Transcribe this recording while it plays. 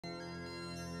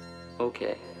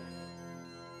Okay.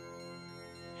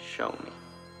 Show me.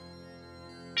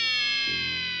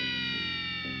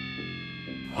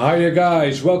 Hi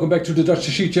guys, welcome back to the Dutch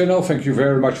CC channel. Thank you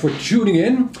very much for tuning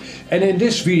in. And in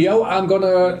this video I'm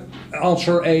gonna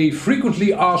answer a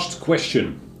frequently asked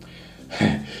question.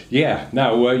 Yeah,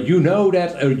 now you know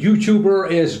that a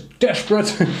YouTuber is desperate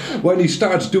when he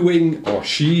starts doing, or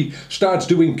she starts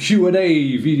doing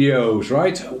Q&A videos,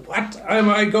 right? What am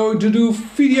I going to do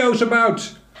videos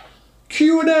about?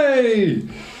 Q&A!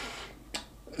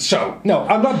 So, no,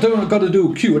 I'm not gonna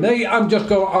do Q&A, I'm just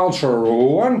gonna answer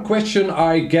one question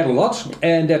I get a lot,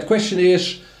 and that question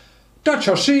is, Dutch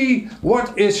RC,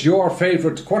 what is your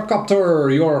favorite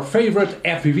quadcopter, your favorite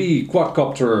FPV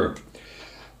quadcopter?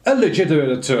 A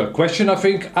legitimate question, I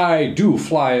think. I do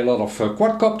fly a lot of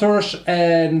quadcopters,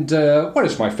 and what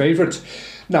is my favorite?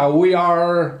 Now, we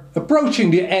are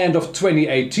approaching the end of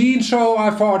 2018, so I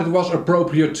thought it was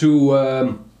appropriate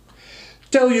to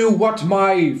tell you what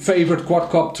my favorite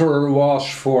quadcopter was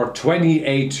for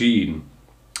 2018.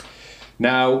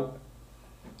 Now,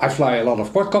 I fly a lot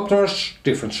of quadcopters,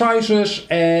 different sizes,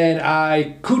 and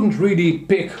I couldn't really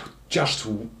pick just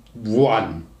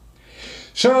one.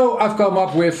 So I've come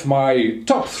up with my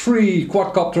top 3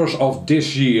 quadcopters of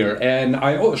this year, and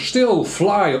I still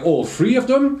fly all 3 of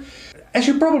them. As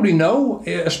you probably know,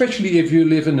 especially if you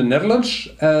live in the Netherlands,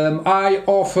 I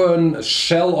often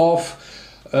sell off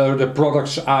the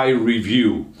products I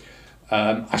review.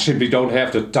 I simply don't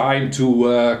have the time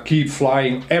to keep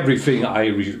flying everything I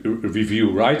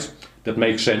review, right? That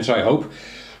makes sense, I hope.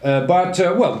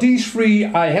 Well, these 3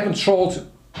 I haven't sold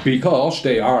because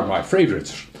they are my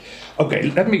favorites.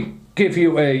 Okay, let me give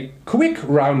you a quick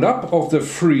roundup of the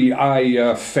 3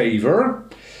 I favor.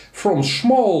 From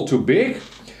small to big.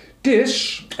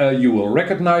 This, you will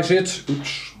recognize it.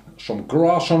 Oops, some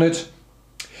grass on it.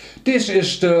 This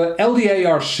is the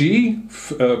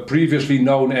LDARC, previously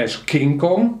known as King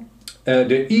Kong,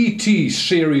 the ET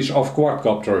series of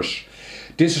quadcopters.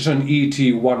 This is an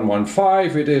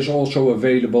ET115, it is also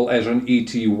available as an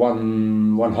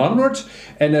ET100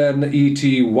 and an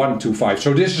ET125.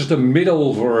 So this is the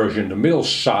middle version, the middle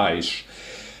size.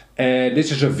 And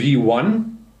this is a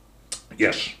V1,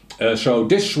 yes. So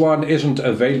this one isn't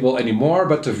available anymore,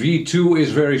 but the V2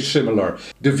 is very similar.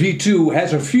 The V2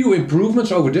 has a few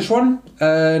improvements over this one,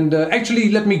 and actually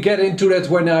let me get into that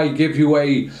when I give you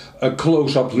a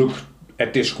close-up look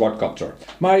at this quadcopter.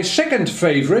 My second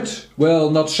favorite,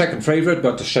 well, not second favorite,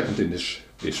 but the second in this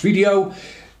video,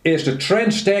 is the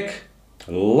Transtech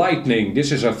Lightning.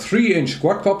 This is a 3-inch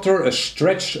quadcopter, a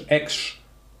Stretch X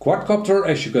quadcopter,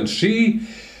 as you can see.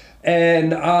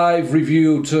 And I've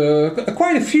reviewed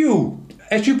quite a few,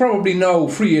 as you probably know,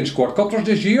 3-inch quadcopters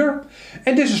this year.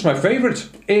 And this is my favorite.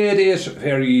 It is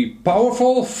very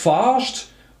powerful, fast,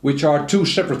 which are 2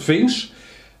 separate things.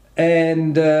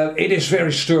 And it is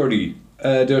very sturdy.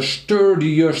 The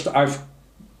sturdiest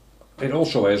it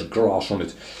also has grass on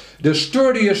it. The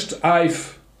sturdiest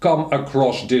I've come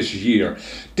across this year.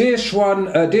 This one,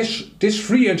 this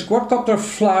 3-inch quadcopter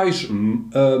flies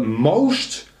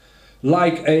most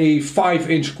like a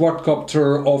 5-inch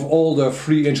quadcopter of all the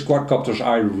 3-inch quadcopters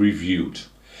I reviewed.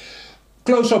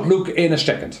 Close-up look in a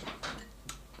second.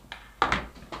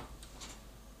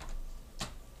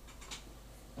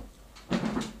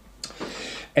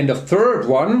 And the third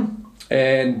one,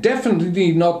 and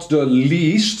definitely not the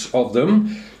least of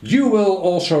them, you will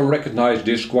also recognize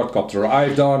this quadcopter.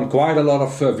 I've done quite a lot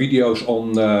of videos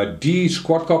on these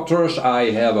quadcopters.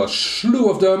 I have a slew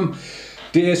of them.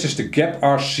 This is the Gap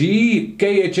RC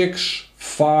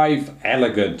KHX5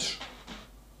 Elegant.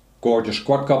 Gorgeous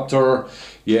quadcopter.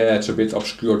 Yeah, it's a bit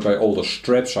obscured by all the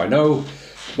straps, I know.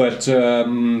 But,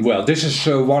 well, this is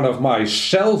one of my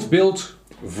self-built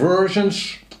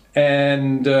versions.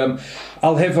 And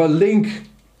I'll have a link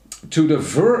to the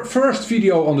first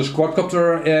video on this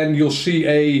quadcopter, and you'll see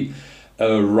a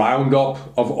roundup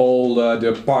of all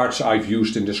the parts I've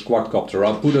used in this quadcopter.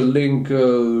 I'll put a link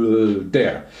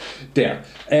there.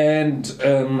 And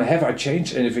have I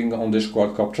changed anything on this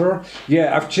quadcopter?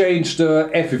 Yeah, I've changed the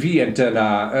FPV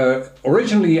antenna.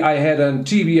 Originally I had a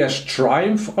TBS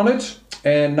Triumph on it,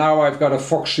 and now I've got a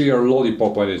Foxeer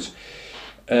Lollipop on it.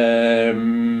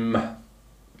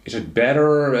 Is it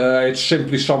better? It's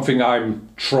simply something I'm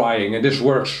trying, and this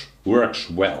works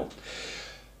well.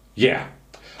 Yeah.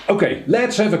 Okay,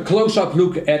 let's have a close-up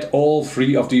look at all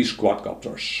 3 of these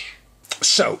quadcopters.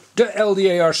 So, the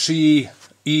LDARC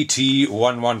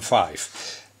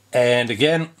ET115. And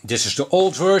again, this is the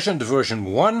old version, the version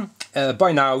 1.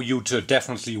 By now you'd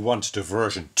definitely want the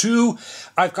version 2.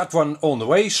 I've got one on the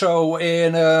way, so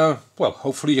in, well,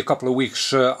 hopefully a couple of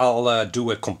weeks I'll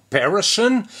do a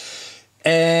comparison.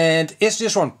 And is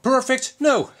this one perfect?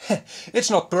 No,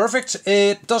 it's not perfect.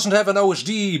 It doesn't have an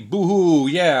OSD, boohoo,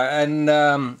 yeah, and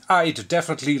I'd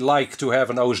definitely like to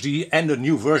have an OSD, and the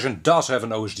new version does have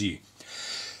an OSD.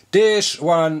 This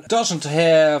one doesn't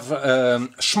have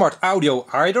smart audio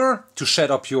either to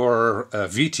set up your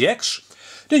VTX.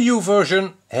 The new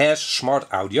version has smart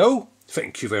audio,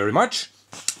 thank you very much.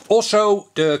 Also,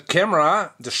 the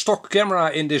camera, the stock camera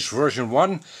in this version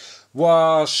 1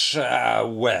 was,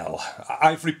 well,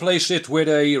 I've replaced it with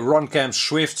a Runcam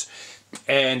Swift,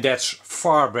 and that's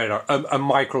far better. A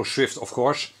micro Swift, of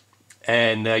course.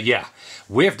 And yeah,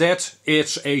 with that,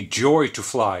 it's a joy to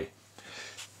fly.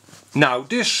 Now,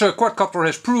 this quadcopter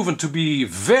has proven to be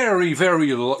very,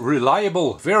 very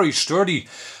reliable, very sturdy.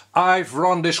 I've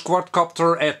run this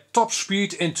quadcopter at top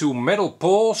speed into metal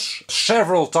poles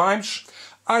several times.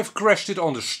 I've crashed it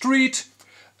on the street,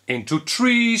 into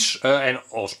trees and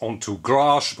also onto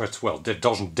grass, but well, that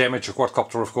doesn't damage a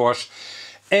quadcopter, of course.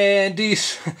 And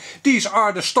these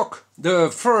are the stock, the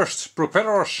first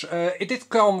propellers. It did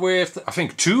come with, I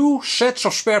think, 2 sets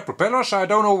of spare propellers. I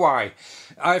don't know why.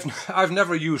 I've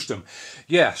never used them.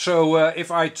 Yeah, so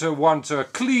if I'd want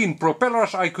clean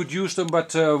propellers, I could use them,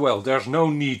 but well, there's no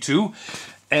need to.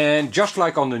 And just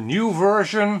like on the new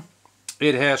version,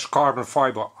 it has carbon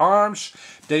fiber arms.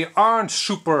 They aren't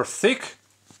super thick,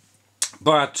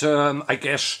 but I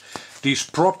guess these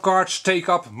prop guards take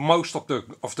up most of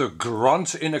the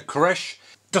grunt in a crash.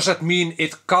 Does that mean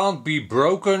it can't be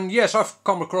broken? Yes, I've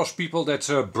come across people that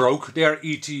broke their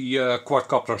ET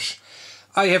quadcopters.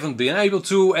 I haven't been able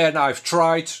to, and I've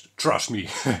tried, trust me.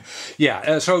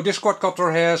 Yeah, so this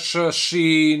quadcopter has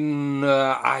seen,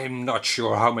 I'm not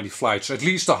sure how many flights, at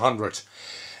least 100.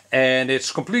 And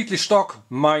it's completely stock,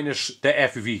 minus the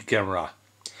FPV camera.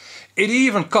 It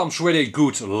even comes with a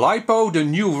good LiPo. The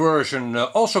new version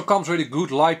also comes with a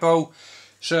good LiPo.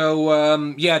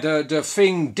 So yeah, the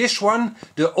thing, this one,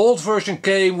 the old version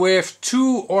came with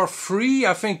 2 or 3,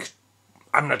 I think,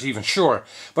 I'm not even sure,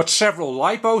 but several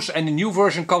LiPos, and the new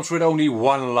version comes with only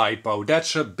 1 LiPo.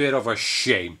 That's a bit of a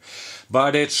shame,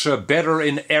 but it's better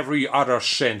in every other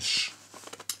sense.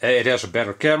 It has a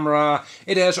better camera,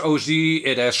 it has OSD,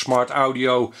 it has smart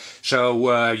audio,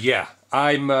 so yeah.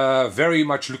 I'm very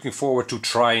much looking forward to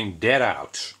trying that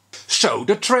out. So,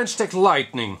 the Transtech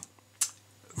Lightning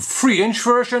 3-inch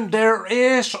version. There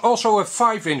is also a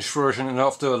 5-inch version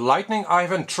of the Lightning. I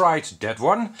haven't tried that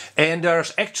one. And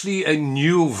there's actually a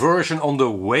new version on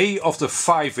the way of the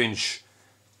 5-inch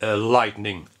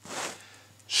Lightning.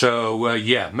 So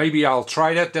yeah, maybe I'll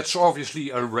try that. That's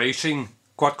obviously a racing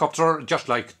quadcopter, just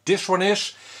like this one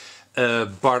is.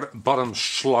 Bottom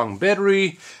slung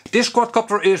battery. This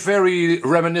quadcopter is very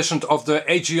reminiscent of the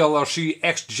AGLRC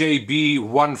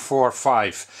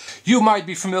XJB145. You might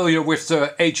be familiar with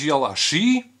the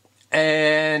AGLRC,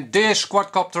 and this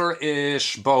quadcopter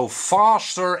is both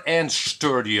faster and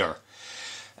sturdier.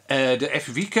 The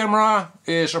FPV camera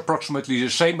is approximately the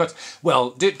same, but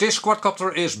well, this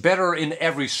quadcopter is better in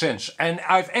every sense. And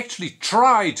I've actually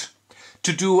tried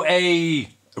to do a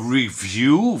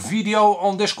review video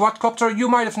on this quadcopter. You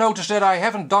might have noticed that I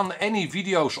haven't done any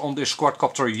videos on this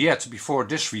quadcopter yet before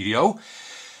this video.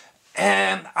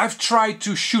 And I've tried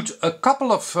to shoot a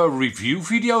couple of review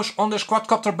videos on this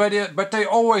quadcopter, but they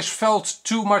always felt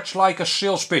too much like a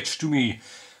sales pitch to me.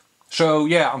 So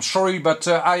yeah, I'm sorry, but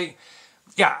I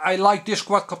like this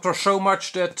quadcopter so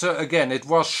much that again, it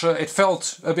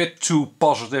felt a bit too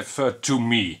positive to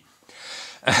me.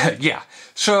 Yeah,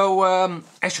 so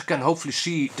as you can hopefully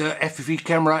see, the FPV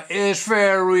camera is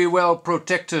very well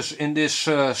protected in this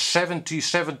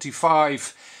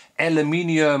 70-75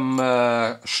 aluminium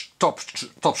top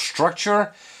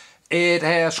structure. It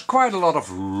has quite a lot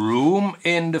of room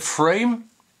in the frame.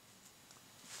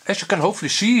 As you can hopefully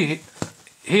see,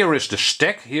 here is the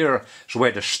stack, here is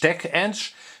where the stack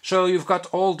ends. So you've got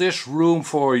all this room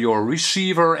for your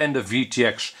receiver and the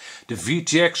VTX. The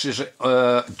VTX is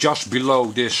just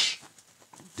below this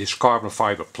carbon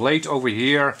fiber plate over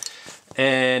here.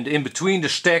 And in between the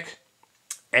stack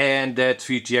and that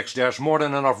VTX there's more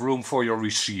than enough room for your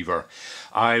receiver.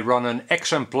 I run an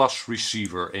XM Plus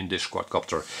receiver in this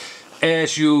quadcopter.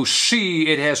 As you see,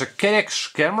 it has a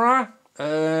KX camera.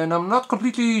 And I'm not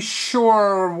completely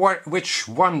sure which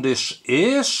one this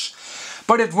is.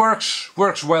 But it works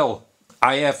well.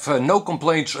 I have no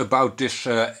complaints about this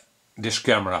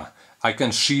camera. I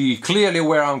can see clearly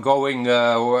where I'm going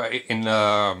in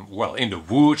the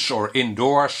woods or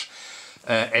indoors,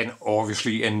 and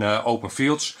obviously in open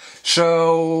fields.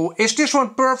 So is this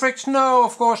one perfect? No,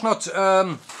 of course not.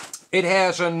 it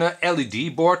has an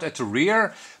LED board at the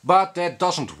rear, but that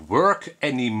doesn't work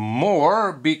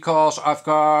anymore because I've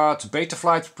got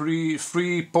Betaflight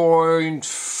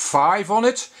 3.5 on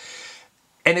it,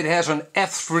 and it has an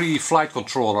F3 flight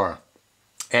controller.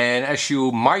 And as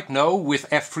you might know, with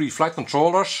F3 flight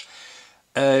controllers,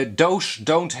 those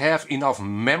don't have enough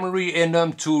memory in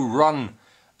them to run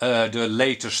the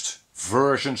latest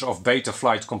versions of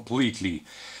Betaflight completely.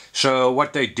 So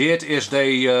what they did is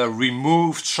they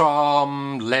removed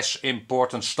some less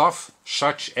important stuff,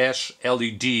 such as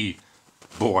LED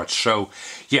boards. So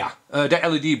yeah, the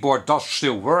LED board does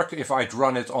still work if I'd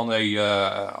run it on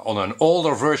an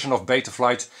older version of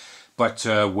Betaflight, but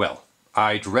well,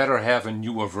 I'd rather have a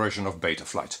newer version of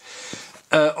Betaflight.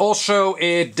 Also,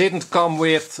 it didn't come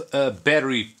with a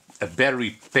battery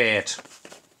pad,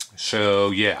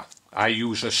 so yeah, I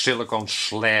use a silicone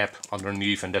slab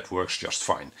underneath and that works just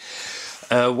fine.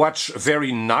 What's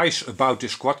very nice about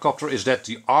this quadcopter is that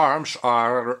the arms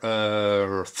are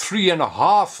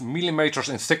 3.5 millimeters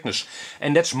in thickness,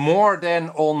 and that's more than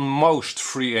on most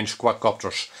 3-inch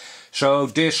quadcopters. So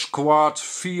this quad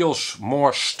feels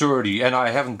more sturdy, and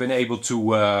I haven't been able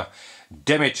to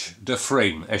damage the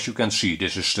frame. As you can see,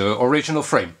 this is the original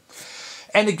frame.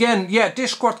 And again, yeah,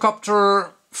 this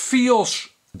quadcopter feels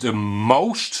the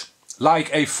most like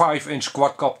a 5-inch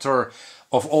quadcopter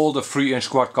of all the 3-inch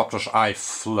quadcopters I've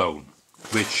flown,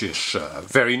 which is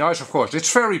very nice, of course.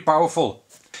 It's very powerful.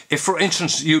 If, for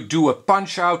instance, you do a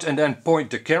punch out and then point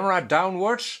the camera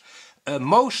downwards,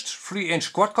 most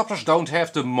 3-inch quadcopters don't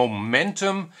have the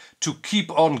momentum to keep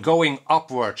on going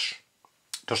upwards.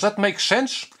 Does that make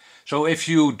sense? So if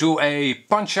you do a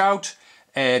punch out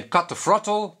and cut the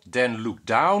throttle, then look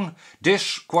down,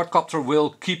 this quadcopter will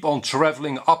keep on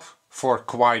traveling up for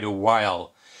quite a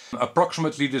while.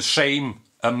 Approximately the same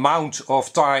amount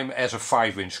of time as a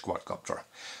 5-inch quadcopter.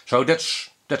 So that's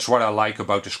what I like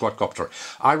about this quadcopter.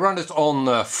 I run it on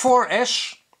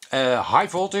 4S, high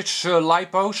voltage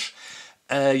lipos.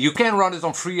 You can run it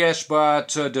on 3S, but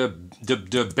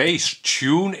the base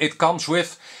tune it comes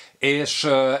with is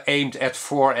aimed at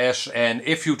 4S, and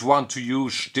if you'd want to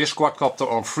use this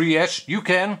quadcopter on 3S, you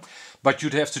can, but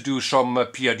you'd have to do some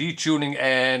PID tuning,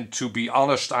 and to be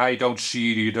honest, I don't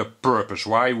see the purpose.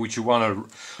 Why would you want to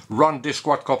run this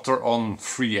quadcopter on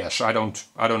 3S? I don't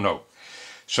know.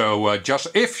 So just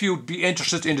if you'd be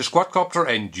interested in this quadcopter,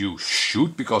 and you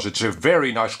should, because it's a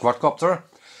very nice quadcopter,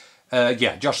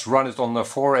 yeah, just run it on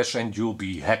 4S and you'll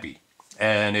be happy.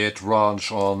 And it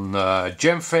runs on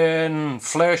Gemfan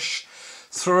Flash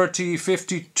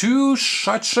 3052s,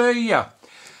 I'd say, yeah.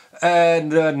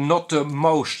 And not the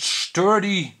most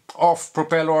sturdy of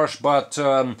propellers, but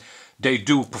they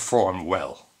do perform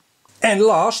well. And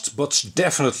last, but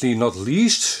definitely not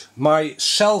least, my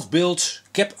self-built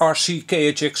Cap RC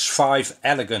KHX5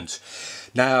 Elegant.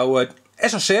 Now,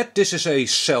 as I said, this is a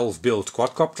self-built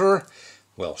quadcopter.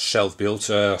 Well, self-built,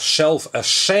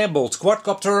 self-assembled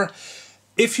quadcopter.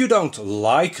 If you don't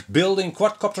like building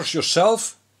quadcopters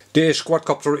yourself, this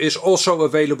quadcopter is also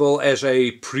available as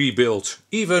a pre-built,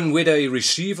 even with a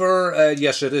receiver.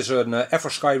 Yes, it is an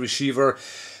Eversky receiver.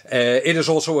 It is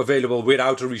also available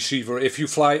without a receiver if you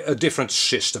fly a different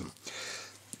system.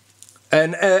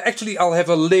 And actually I'll have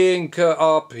a link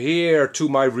up here to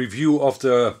my review of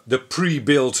the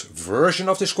pre-built version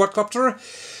of this quadcopter.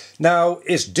 Now,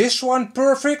 is this one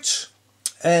perfect?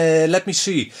 Let me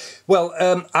see. Well,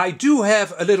 I do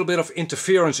have a little bit of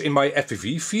interference in my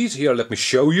FPV feed. Here, let me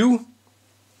show you.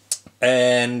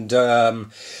 And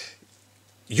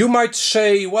you might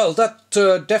say, well, that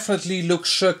definitely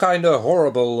looks kind of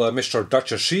horrible, Mr.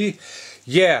 Dutcher C.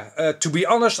 Yeah, to be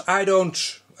honest, I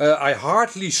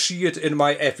hardly see it in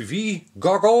my FPV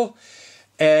goggle,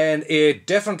 and it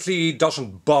definitely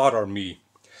doesn't bother me.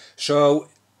 So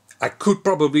I could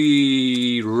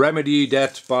probably remedy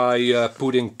that by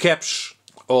putting caps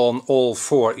on all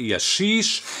 4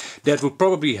 ESCs. That would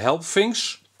probably help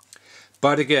things.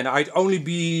 But again, I'd only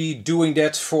be doing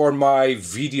that for my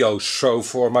videos, so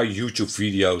for my YouTube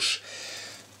videos.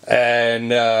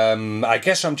 And I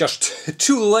guess I'm just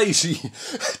too lazy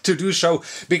to do so,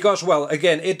 because, well,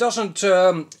 again, it doesn't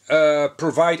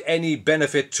provide any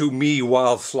benefit to me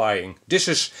while flying.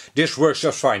 This works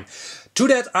just fine. To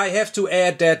that, I have to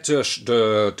add that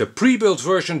the pre-built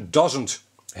version doesn't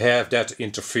have that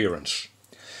interference.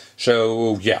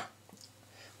 So yeah.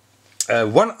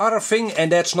 One other thing,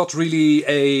 and that's not really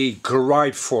a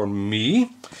gripe for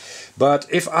me, but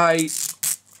if I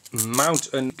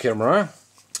mount a camera,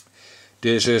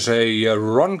 this is a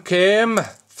Runcam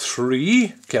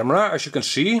 3 camera, as you can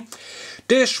see.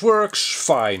 This works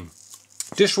fine.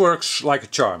 This works like a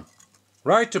charm.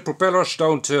 right? The propellers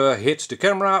don't hit the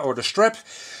camera or the strap.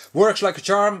 Works like a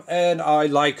charm, and I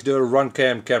like the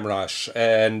Runcam cameras.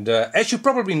 And as you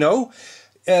probably know,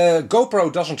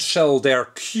 GoPro doesn't sell their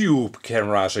cube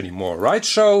cameras anymore, right?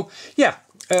 So yeah,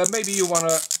 maybe you want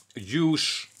to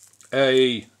use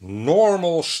a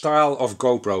normal style of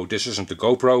GoPro. This isn't the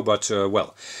GoPro, but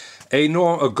well, a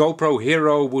GoPro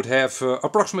Hero would have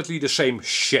approximately the same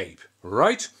shape,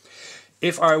 right?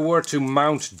 If I were to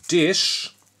mount this,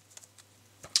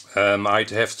 I'd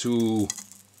have to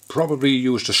probably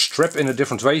use the strap in a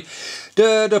different way.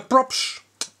 The props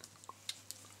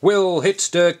will hit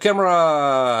the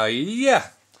camera, yeah.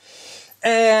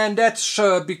 And that's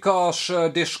because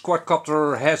this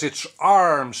quadcopter has its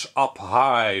arms up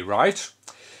high, right?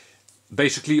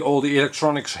 Basically all the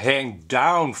electronics hang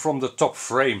down from the top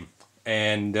frame.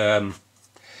 And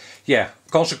yeah,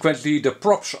 consequently the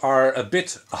props are a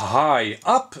bit high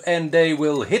up and they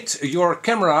will hit your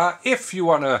camera if you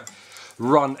want to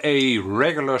run a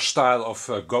regular style of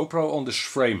GoPro on this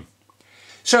frame.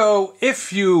 So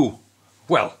if you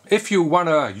want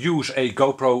to use a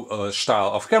GoPro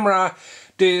style of camera,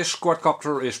 this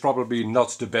quadcopter is probably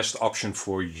not the best option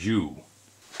for you.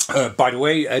 By the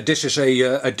way, this is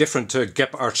a different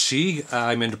Gap RC.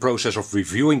 I'm in the process of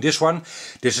reviewing this one.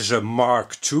 This is a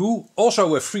Mark II,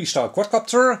 also a freestyle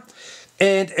quadcopter.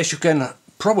 And as you can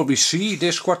probably see,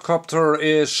 this quadcopter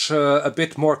is a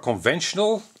bit more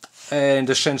conventional, in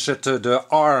the sense that the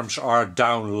arms are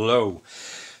down low.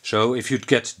 So if you'd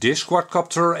get this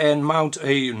quadcopter and mount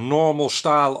a normal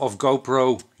style of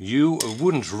GoPro, you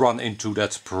wouldn't run into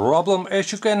that problem,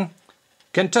 as you can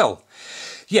tell.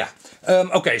 Yeah,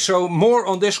 okay, so more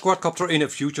on this quadcopter in a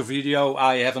future video.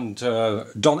 I haven't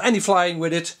done any flying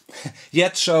with it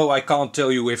yet, so I can't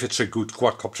tell you if it's a good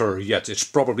quadcopter yet. It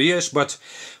probably is, but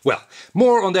well,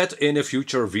 more on that in a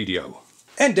future video.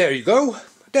 And there you go.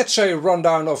 That's a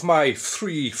rundown of my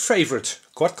 3 favorite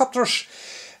quadcopters.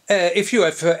 If you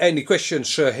have any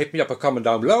questions, hit me up a comment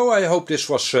down below. I hope this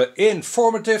was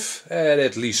informative and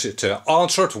at least it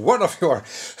answered one of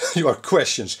your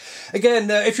questions. Again,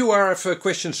 if you have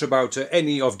questions about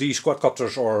any of these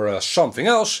quadcopters or something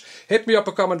else, hit me up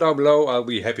a comment down below. I'll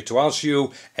be happy to answer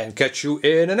you and catch you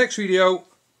in the next video.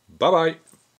 Bye bye.